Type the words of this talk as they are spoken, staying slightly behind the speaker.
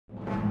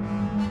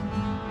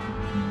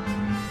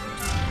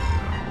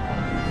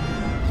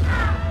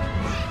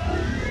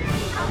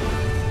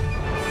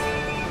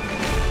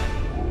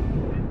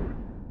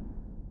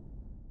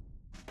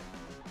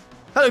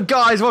Hello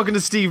guys, welcome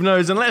to Steve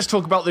Knows, and let's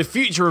talk about the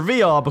future of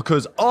VR,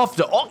 because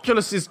after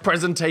Oculus's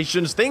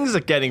presentations, things are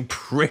getting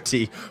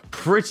pretty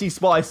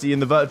spicy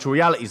in the virtual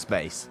reality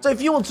space. So if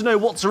you want to know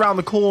what's around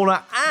the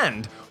corner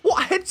and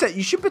what headset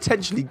you should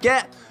potentially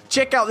get,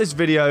 check out this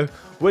video.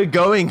 We're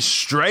going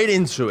straight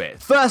into it.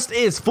 First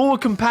is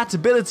forward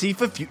compatibility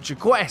for future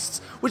quests,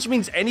 which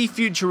means any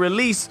future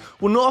release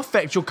will not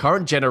affect your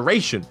current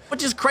generation.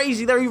 Which is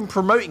crazy, they're even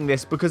promoting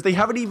this because they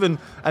haven't even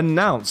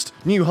announced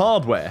new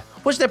hardware,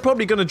 which they're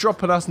probably going to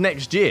drop on us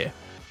next year.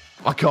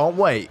 I can't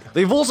wait.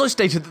 They've also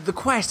stated that the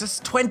Quest has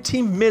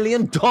 $20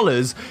 million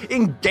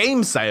in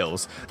game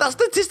sales. That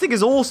statistic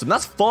is awesome.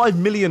 That's $5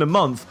 million a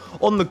month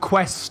on the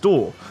Quest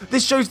store.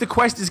 This shows the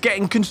Quest is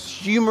getting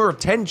consumer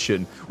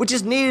attention, which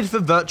is needed for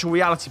virtual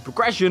reality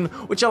progression,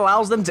 which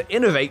allows them to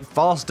innovate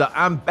faster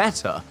and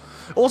better.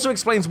 Also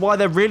explains why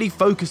they're really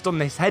focused on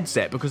this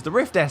headset, because the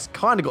Rift S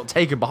kind of got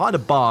taken behind a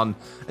barn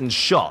and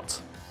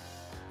shot.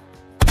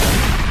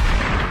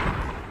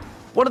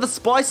 One of the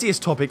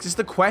spiciest topics is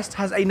the Quest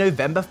has a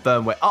November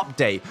firmware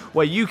update,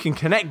 where you can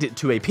connect it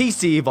to a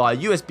PC via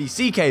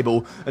USB-C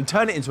cable and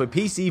turn it into a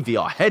PC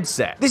VR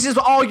headset. This is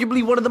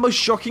arguably one of the most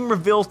shocking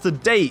reveals to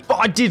date, but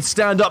I did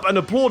stand up and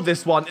applaud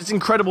this one. It's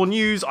incredible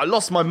news. I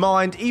lost my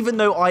mind, even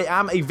though I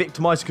am a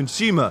victimized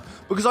consumer,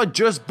 because I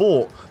just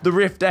bought the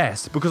Rift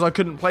S because I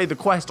couldn't play the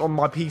Quest on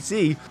my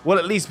PC, well,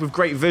 at least with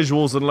great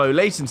visuals and low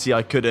latency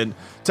I couldn't,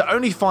 to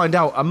only find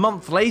out a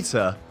month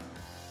later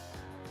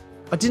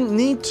I didn't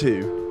need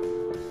to.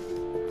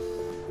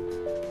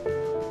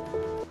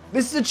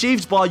 This is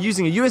achieved by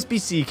using a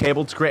USB-C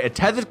cable to create a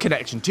tethered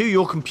connection to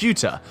your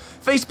computer.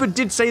 Facebook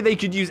did say they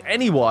could use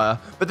any wire,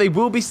 but they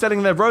will be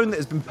selling their own that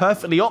has been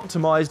perfectly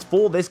optimized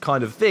for this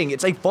kind of thing.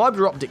 It's a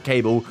fiber optic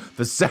cable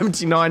for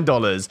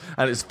 $79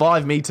 and it's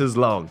 5 meters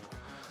long.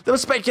 There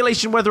was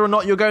speculation whether or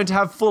not you're going to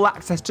have full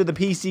access to the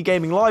PC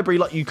gaming library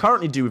like you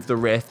currently do with the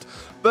Rift,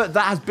 but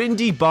that has been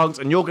debunked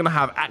and you're going to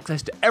have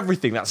access to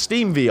everything. That's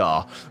Steam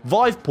VR,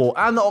 Viveport,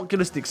 and the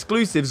Oculus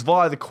exclusives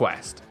via the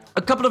Quest.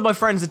 A couple of my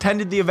friends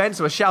attended the event,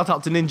 so a shout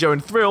out to Ninja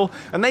and Thrill,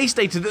 and they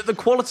stated that the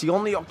quality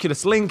on the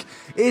Oculus Link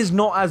is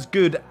not as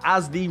good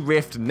as the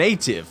Rift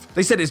native.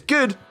 They said it's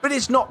good, but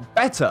it's not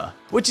better,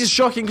 which is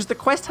shocking because the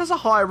Quest has a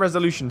higher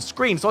resolution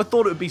screen, so I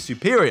thought it would be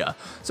superior.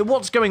 So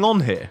what's going on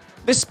here?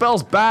 This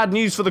spells bad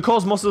news for the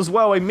Cosmos as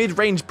well, a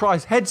mid-range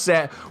price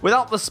headset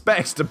without the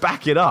specs to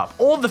back it up,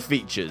 or the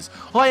features.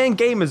 High-end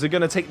gamers are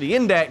going to take the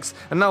index,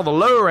 and now the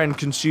lower-end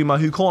consumer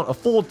who can't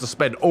afford to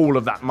spend all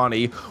of that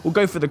money will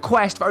go for the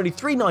Quest for only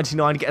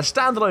 $399 to get a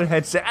standalone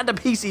headset and a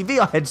PC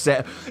VR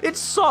headset. It's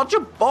such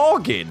a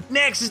bargain.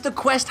 Next is the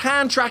Quest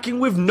hand tracking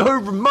with no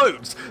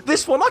remotes.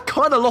 This one, I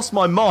kind of lost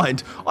my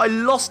mind. I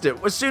lost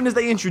it. As soon as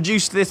they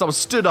introduced this, I was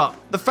stood up.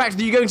 The fact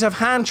that you're going to have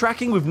hand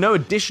tracking with no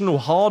additional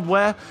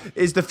hardware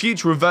is the future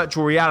of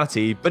virtual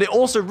reality, but it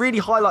also really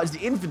highlights the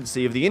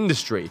infancy of the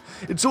industry.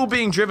 It's all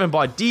being driven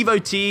by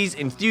devotees,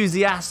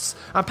 enthusiasts,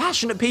 and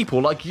passionate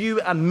people like you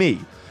and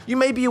me. You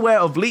may be aware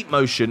of Leap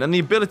Motion and the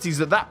abilities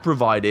that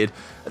provided.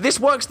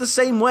 This works the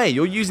same way.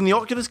 You're using the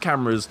Oculus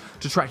cameras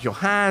to track your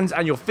hands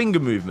and your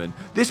finger movement.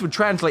 This would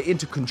translate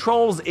into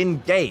controls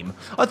in-game.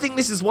 I think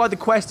this is why the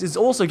Quest is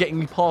also getting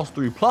the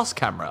Pass-Through Plus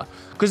camera,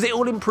 because it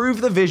will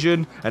improve the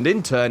vision and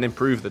in turn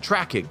improve the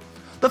tracking.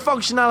 The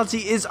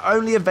functionality is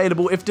only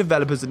available if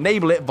developers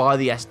enable it via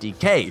the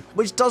SDK,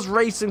 which does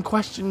raise some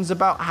questions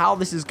about how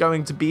this is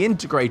going to be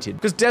integrated,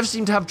 because devs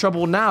seem to have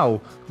trouble now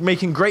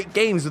making great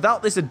games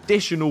without this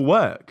additional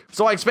work.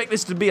 So I expect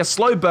this to be a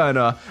slow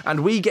burner,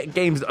 and we get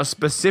games that are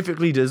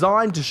specifically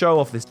designed to show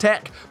off this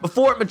tech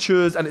before it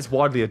matures and it's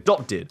widely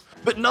adopted.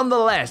 But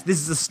nonetheless,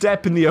 this is a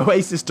step in the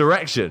Oasis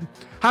direction.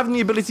 Having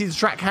the ability to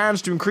track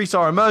hands to increase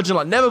our immersion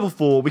like never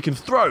before, we can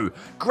throw,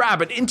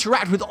 grab, and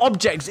interact with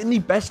objects in the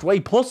best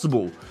way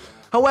possible.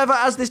 However,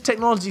 as this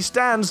technology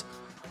stands,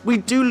 we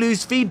do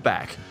lose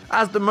feedback.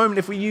 At the moment,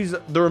 if we use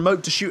the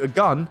remote to shoot a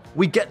gun,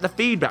 we get the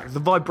feedback, the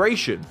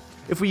vibration.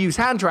 If we use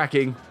hand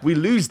tracking, we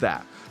lose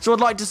that. So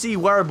I'd like to see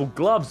wearable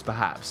gloves,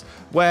 perhaps,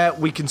 where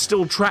we can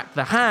still track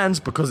the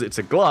hands because it's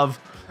a glove,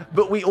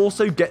 but we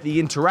also get the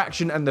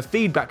interaction and the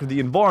feedback of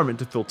the environment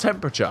to feel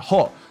temperature,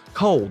 hot,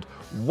 cold,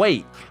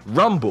 weight,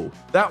 rumble.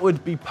 That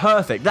would be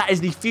perfect. That is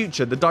the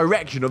future, the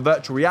direction of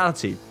virtual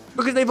reality.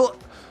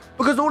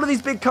 Because all of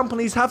these big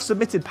companies have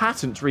submitted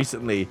patents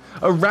recently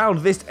around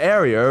this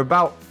area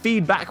about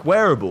feedback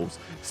wearables.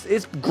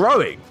 It's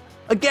growing.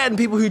 Again,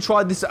 people who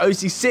tried this at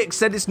OC6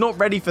 said it's not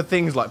ready for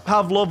things like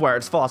Pavlov, where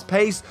it's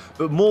fast-paced,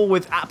 but more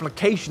with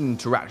application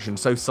interaction,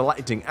 so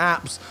selecting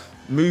apps,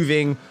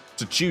 moving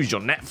to choose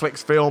your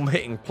Netflix film,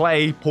 hitting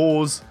play,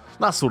 pause,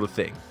 that sort of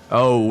thing.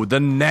 Oh, the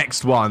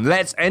next one.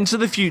 Let's enter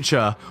the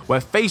future where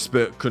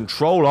Facebook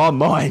control our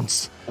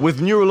minds.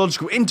 With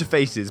neurological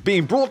interfaces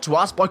being brought to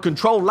us by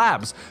Control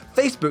Labs,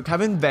 Facebook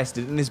have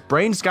invested in this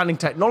brain scanning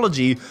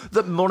technology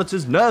that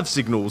monitors nerve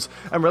signals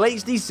and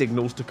relates these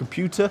signals to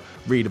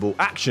computer-readable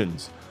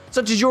actions,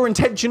 such as your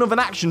intention of an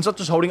action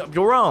such as holding up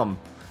your arm.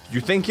 You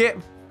think it?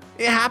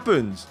 It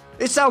happens.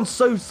 It sounds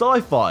so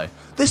sci-fi.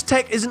 This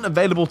tech isn't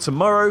available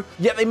tomorrow,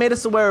 yet they made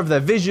us aware of their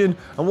vision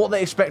and what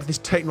they expect this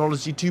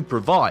technology to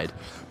provide.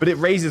 But it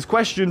raises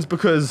questions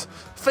because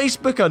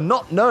Facebook are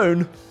not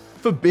known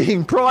for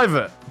being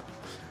private.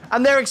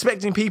 And they're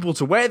expecting people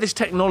to wear this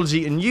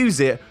technology and use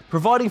it,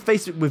 providing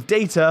Facebook with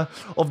data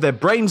of their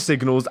brain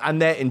signals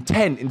and their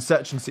intent in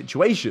certain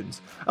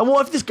situations. And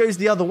what if this goes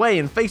the other way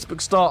and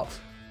Facebook start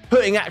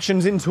putting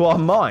actions into our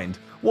mind?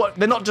 What,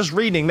 they're not just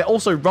reading, they're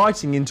also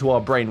writing into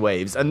our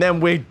brainwaves, and then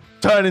we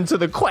turn into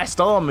the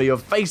Quest army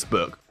of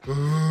Facebook.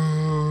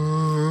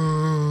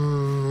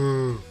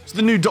 It's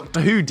the new Doctor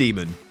Who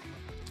demon.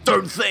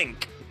 Don't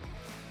think!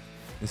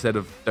 Instead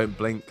of don't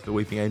blink, the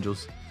Weeping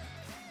Angels.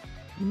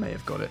 You may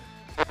have got it.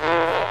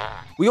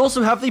 We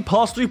also have the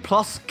Pass-Through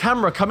Plus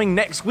camera coming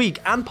next week,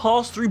 and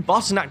Pass-Through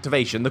button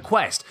activation. The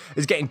Quest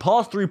is getting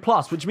Pass-Through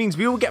Plus, which means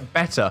we will get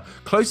better,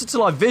 closer to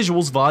live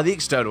visuals via the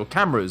external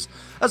cameras.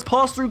 As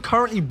Pass-Through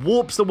currently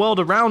warps the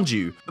world around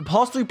you, the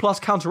Pass-Through Plus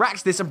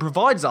counteracts this and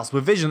provides us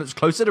with vision that's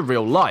closer to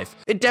real life.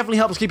 It definitely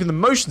helps keeping the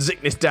motion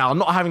sickness down,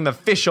 not having the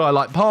fisheye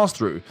like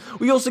Pass-Through.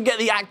 We also get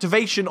the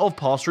activation of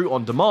Pass-Through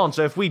on demand,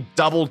 so if we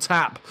double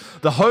tap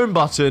the home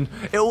button,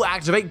 it will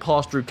activate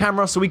Pass-Through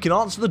camera so we can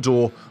answer the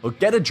door or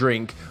get a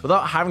drink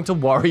without having to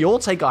worry or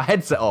take our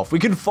headset off. We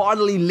can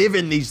finally live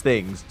in these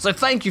things. So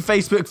thank you,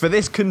 Facebook, for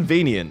this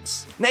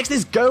convenience. Next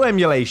is Go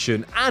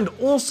emulation, and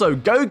also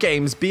Go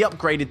games be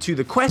upgraded to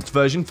the Quest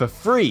version for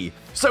free.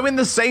 So in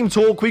the same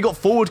talk, we got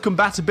forward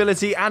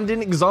compatibility and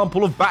an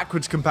example of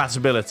backwards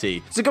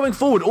compatibility. So going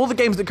forward, all the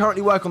games that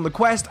currently work on the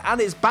Quest and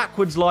its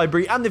backwards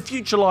library and the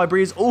future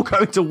library is all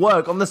going to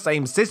work on the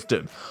same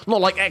system.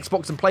 Not like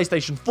Xbox and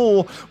PlayStation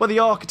 4, where the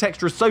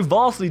architecture is so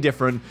vastly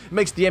different, it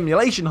makes the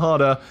emulation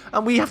harder,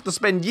 and we have to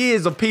spend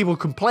years of people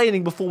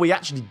complaining before we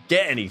actually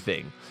get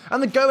anything.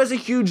 And the Go has a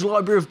huge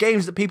library of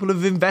games that people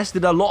have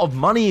invested a lot of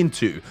money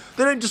into.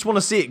 They don't just want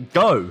to see it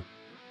go.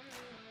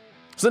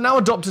 So now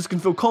adopters can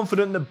feel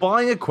confident that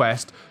buying a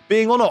Quest,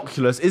 being on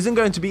Oculus, isn't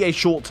going to be a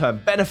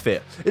short-term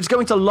benefit. It's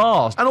going to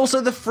last. And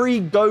also the free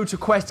Go to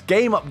Quest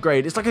game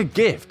upgrade, it's like a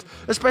gift.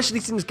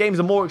 Especially since games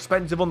are more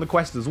expensive on the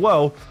Quest as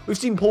well. We've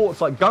seen ports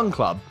like Gun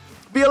Club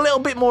be a little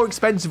bit more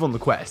expensive on the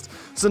Quest.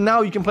 So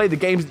now you can play the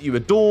games that you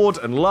adored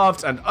and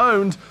loved and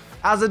owned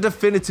as a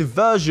definitive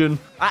version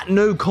at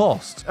no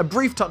cost. A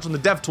brief touch on the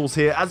dev tools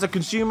here. As a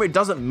consumer, it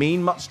doesn't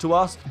mean much to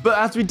us, but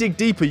as we dig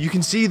deeper, you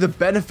can see the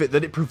benefit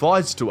that it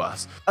provides to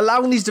us.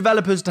 Allowing these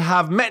developers to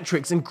have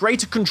metrics and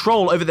greater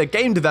control over their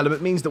game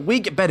development means that we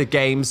get better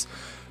games,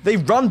 they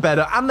run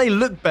better, and they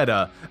look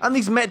better. And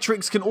these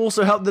metrics can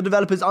also help the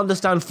developers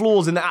understand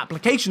flaws in their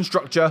application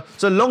structure,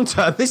 so long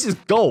term, this is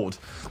gold.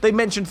 They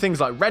mentioned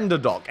things like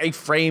RenderDoc, a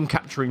frame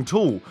capturing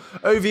tool,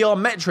 OVR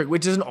Metric,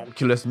 which is an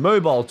Oculus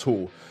mobile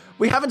tool.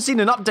 We haven't seen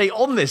an update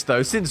on this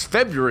though since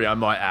February, I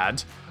might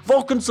add.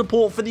 Vulkan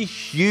support for the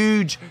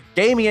huge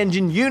gaming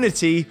engine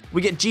Unity.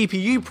 We get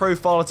GPU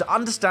Profiler to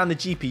understand the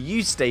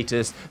GPU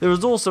status. There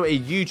is also a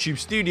YouTube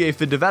studio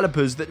for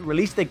developers that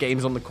release their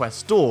games on the Quest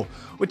store,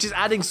 which is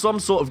adding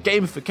some sort of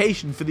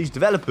gamification for these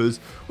developers,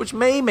 which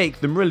may make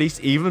them release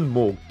even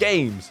more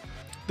games.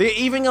 They're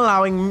even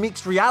allowing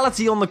mixed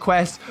reality on the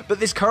Quest,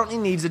 but this currently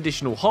needs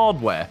additional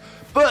hardware.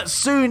 But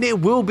soon it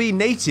will be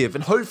native,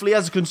 and hopefully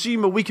as a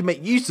consumer we can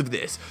make use of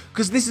this,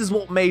 because this is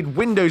what made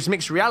Windows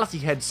mixed reality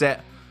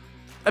headset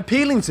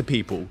appealing to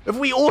people. If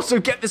we also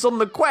get this on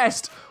the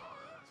Quest,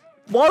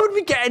 why would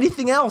we get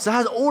anything else? It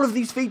has all of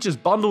these features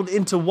bundled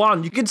into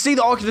one. You can see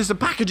the Oculus are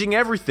packaging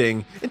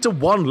everything into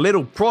one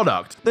little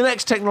product. The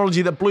next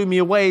technology that blew me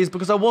away is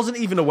because I wasn't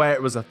even aware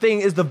it was a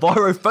thing, is the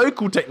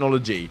virofocal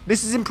technology.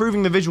 This is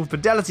improving the visual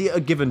fidelity at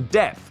a given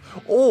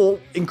depth, or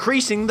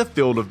increasing the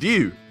field of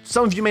view.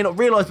 Some of you may not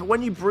realize, but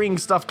when you bring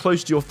stuff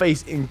close to your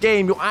face in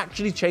game, you're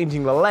actually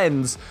changing the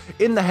lens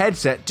in the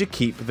headset to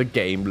keep the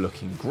game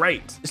looking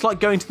great. It's like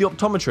going to the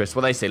optometrist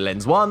where they say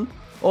lens 1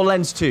 or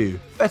lens 2,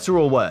 better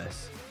or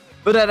worse,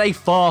 but at a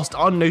fast,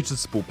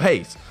 unnoticeable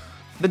pace.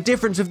 The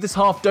difference of this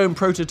half-dome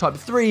Prototype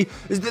 3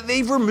 is that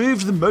they've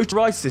removed the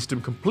motorized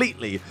system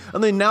completely,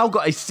 and they now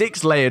got a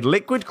 6-layered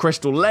liquid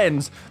crystal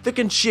lens that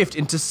can shift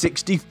into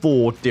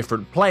 64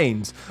 different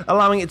planes,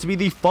 allowing it to be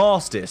the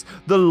fastest,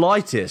 the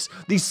lightest,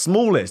 the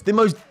smallest, the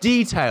most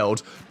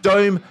detailed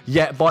dome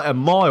yet by a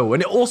mile,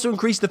 and it also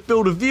increased the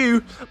field of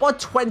view by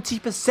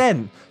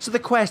 20%. So the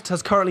Quest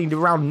has currently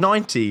around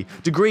 90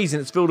 degrees in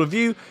its field of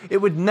view. It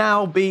would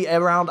now be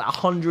around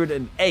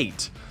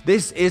 108.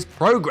 This is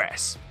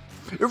progress.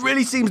 It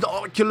really seems that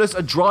Oculus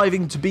are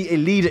driving to be a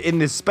leader in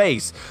this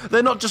space.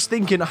 They're not just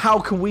thinking, how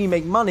can we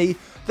make money?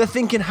 They're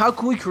thinking, how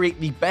can we create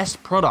the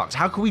best product?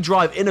 How can we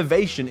drive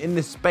innovation in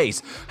this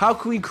space? How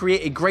can we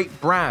create a great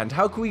brand?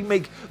 How can we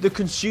make the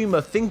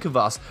consumer think of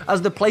us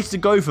as the place to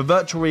go for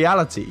virtual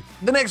reality?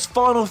 The next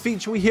final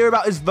feature we hear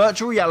about is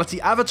virtual reality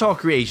avatar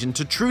creation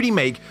to truly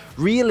make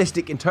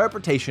realistic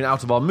interpretation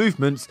out of our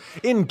movements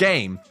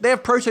in-game. They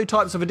have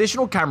prototypes of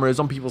additional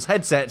cameras on people's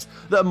headsets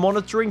that are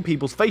monitoring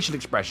people's facial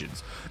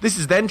expressions. This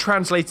is then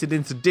translated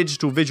into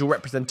digital visual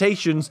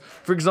representations.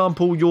 For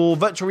example, your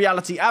virtual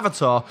reality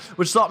avatar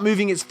would start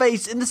moving its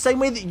face in the same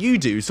way that you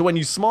do. So when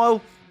you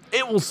smile,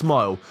 it will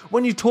smile.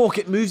 When you talk,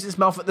 it moves its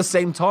mouth at the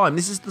same time.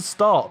 This is the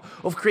start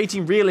of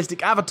creating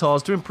realistic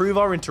avatars to improve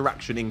our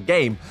interaction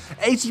in-game.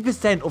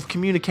 80% of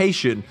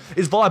communication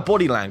is via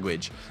body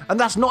language, and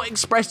that's not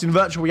expressed in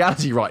virtual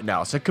reality right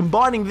now. So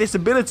combining this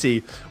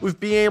ability with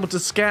being able to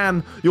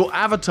scan your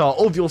avatar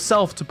of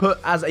yourself to put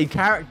as a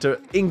character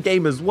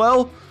in-game as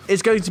well,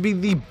 is going to be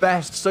the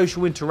best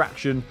social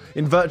interaction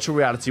in virtual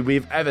reality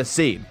we've ever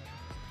seen.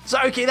 So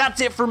okay,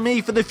 that's it from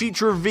me for the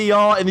future of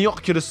VR in the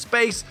Oculus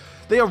space.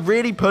 They are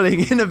really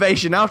pulling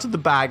innovation out of the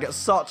bag at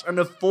such an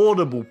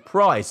affordable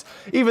price,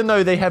 even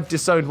though they have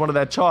disowned one of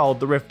their child,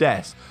 the Rift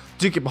S.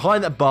 Took it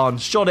behind that barn,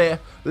 shot it,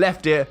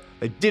 left it,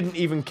 they didn't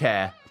even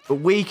care, but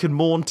we can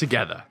mourn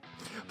together.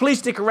 Please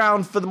stick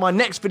around for my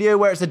next video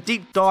where it's a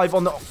deep dive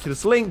on the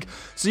Oculus Link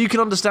so you can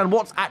understand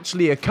what's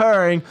actually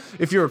occurring.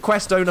 If you're a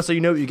Quest owner, so you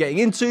know what you're getting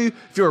into.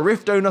 If you're a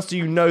Rift owner, so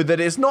you know that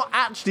it's not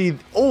actually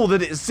all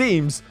that it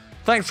seems.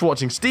 Thanks for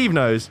watching. Steve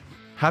knows.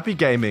 Happy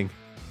gaming.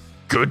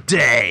 Good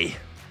day.